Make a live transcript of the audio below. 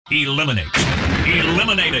Eliminate.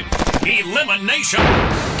 Eliminated. Elimination.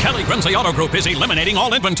 Kelly Grimsley Auto Group is eliminating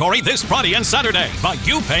all inventory this Friday and Saturday by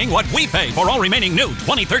you paying what we pay for all remaining new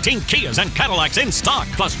 2013 Kias and Cadillacs in stock.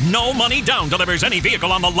 Plus, no money down delivers any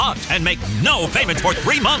vehicle on the lot and make no payments for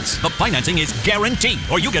 3 months. The financing is guaranteed,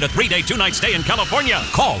 or you get a 3-day, 2-night stay in California.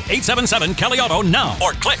 Call 877-KELLY-AUTO now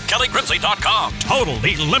or click kellygrimsley.com. Total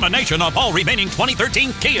elimination of all remaining 2013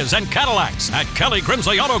 Kias and Cadillacs at Kelly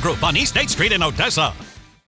Grimsley Auto Group on East 8th Street in Odessa.